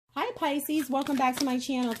right, Pisces, welcome back to my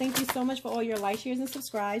channel. Thank you so much for all your likes, shares, and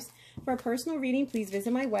subscribes. For a personal reading, please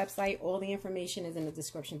visit my website. All the information is in the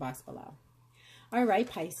description box below. All right,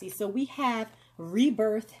 Pisces, so we have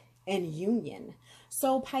rebirth and union.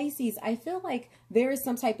 So Pisces, I feel like there is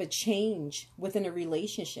some type of change within a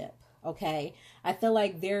relationship. Okay, I feel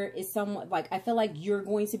like there is someone, like, I feel like you're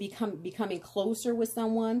going to becoming closer with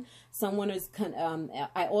someone. Someone is,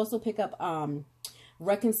 I also pick up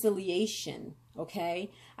reconciliation. Okay,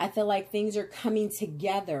 I feel like things are coming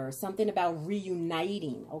together. Something about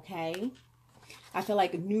reuniting. Okay, I feel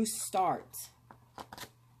like a new start.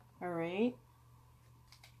 All right.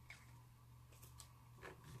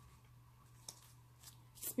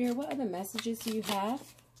 Spirit, what other messages do you have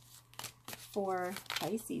for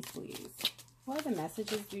Pisces, please? What other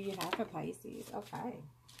messages do you have for Pisces? Okay.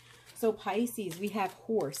 So Pisces, we have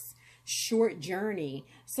horse, short journey.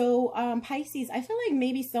 So Pisces, I feel like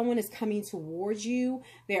maybe someone is coming towards you.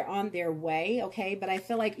 They're on their way, okay? But I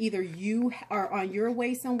feel like either you are on your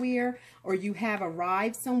way somewhere or you have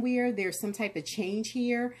arrived somewhere. There's some type of change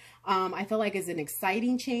here. I feel like it's an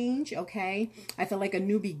exciting change, okay? I feel like a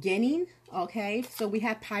new beginning, okay? So we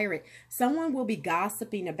have pirate. Someone will be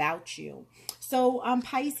gossiping about you. So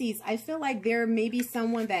Pisces, I feel like there may be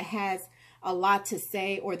someone that has a lot to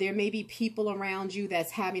say, or there may be people around you that's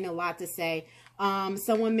having a lot to say.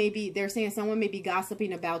 Someone may be, they're saying someone may be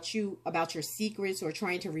gossiping about you, about your secrets, or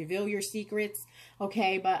trying to reveal your secrets,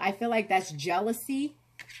 okay? But I feel like that's jealousy,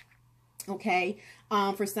 okay?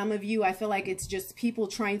 For some of you, I feel like it's just people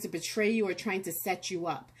trying to betray you or trying to set you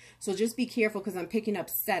up. So just be careful, because I'm picking up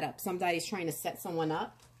setup. Somebody's trying to set someone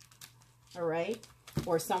up, all right?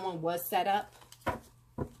 Or someone was set up.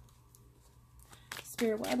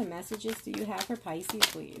 Spirit, what other messages do you have for Pisces,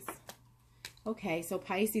 please? Okay, so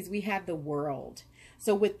Pisces, we have the world.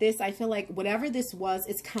 So with this, I feel like whatever this was,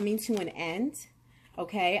 it's coming to an end.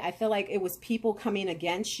 Okay, I feel like it was people coming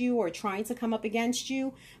against you or trying to come up against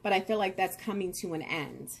you, but I feel like that's coming to an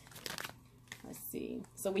end. Let's see.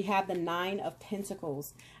 So we have the 9 of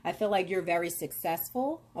Pentacles. I feel like you're very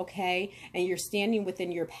successful, okay? And you're standing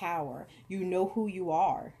within your power. You know who you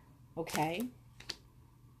are, okay?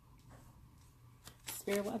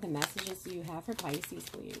 Spirit, what other messages do you have for Pisces,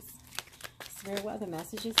 please? Spirit, what other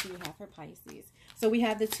messages do you have for Pisces? So we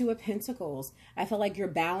have the 2 of Pentacles. I feel like you're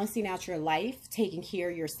balancing out your life, taking care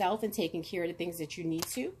of yourself and taking care of the things that you need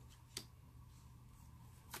to.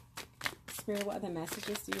 Spirit, what other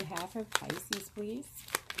messages do you have for Pisces, please?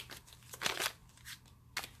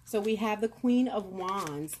 So we have the Queen of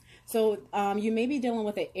Wands. So you may be dealing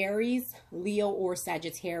with an Aries, Leo, or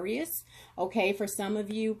Sagittarius. Okay, for some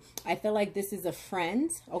of you, I feel like this is a friend.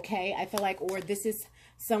 Okay, I feel like, or this is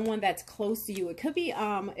someone that's close to you. It could be,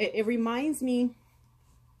 it reminds me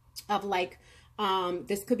of like,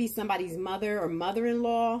 this could be somebody's mother or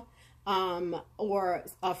mother-in-law, or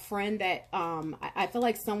a friend that, I feel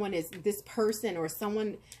like someone is, this person or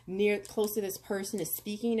someone near, close to this person is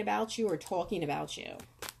speaking about you or talking about you.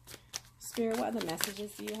 Spirit, what other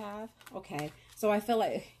messages do you have? Okay, so I feel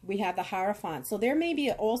like we have the Hierophant. So there may be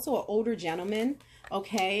also an older gentleman,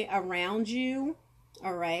 okay, around you,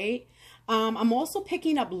 all right? I'm also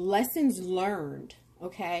picking up lessons learned,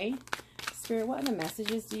 okay? Spirit, what other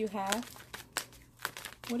messages do you have?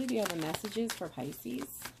 What are the other messages for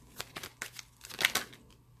Pisces?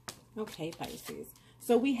 Okay, Pisces.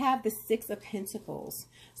 So we have the 6 of Pentacles.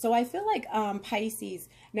 So I feel like Pisces,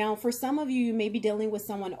 now for some of you, you may be dealing with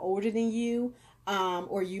someone older than you,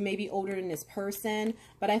 or you may be older than this person,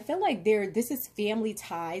 but I feel like this is family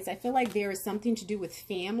ties. I feel like there is something to do with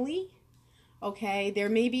family, okay? There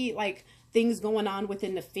may be like things going on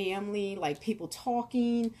within the family, like people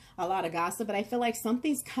talking, a lot of gossip, but I feel like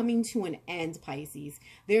something's coming to an end, Pisces.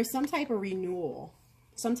 There's some type of renewal,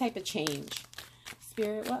 some type of change.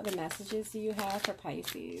 Spirit, what other messages do you have for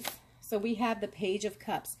Pisces? So we have the Page of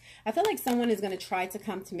Cups. I feel like someone is going to try to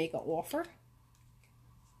come to make an offer.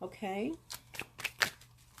 Okay.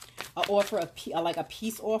 An offer of, like a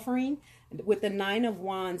peace offering. With the 9 of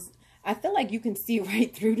Wands, I feel like you can see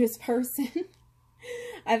right through this person.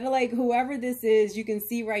 I feel like whoever this is, you can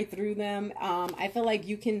see right through them. I feel like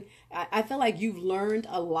you can, I feel like you've learned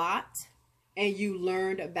a lot and you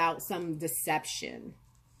learned about some deception.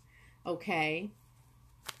 Okay.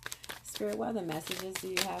 Spirit, what other messages do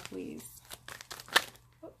you have, please?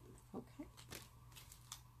 Okay.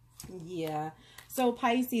 Yeah. So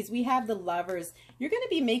Pisces, we have the Lovers. You're going to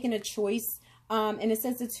be making a choice. And it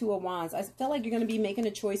says the 2 of Wands. I feel like you're going to be making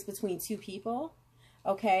a choice between 2 people.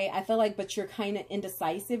 Okay. I feel like, but you're kind of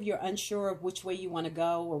indecisive. You're unsure of which way you want to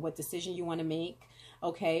go or what decision you want to make.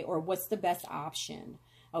 Okay. Or what's the best option.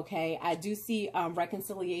 Okay, I do see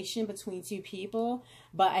reconciliation between two people,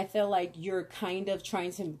 but I feel like you're kind of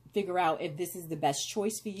trying to figure out if this is the best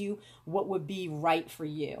choice for you, what would be right for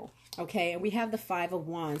you. Okay, and we have the Five of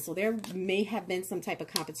Wands. So there may have been some type of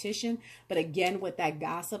competition, but again, with that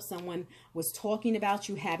gossip, someone was talking about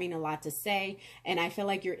you, having a lot to say, and I feel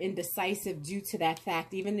like you're indecisive due to that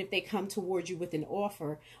fact. Even if they come towards you with an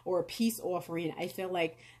offer or a peace offering, I feel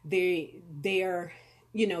like they're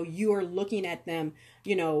you know, you're looking at them,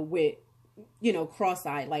 you know, with, you know,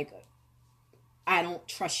 cross-eyed, like, I don't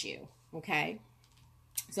trust you. Okay.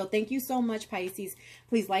 So thank you so much, Pisces.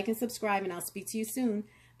 Please like and subscribe, and I'll speak to you soon.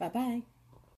 Bye-bye.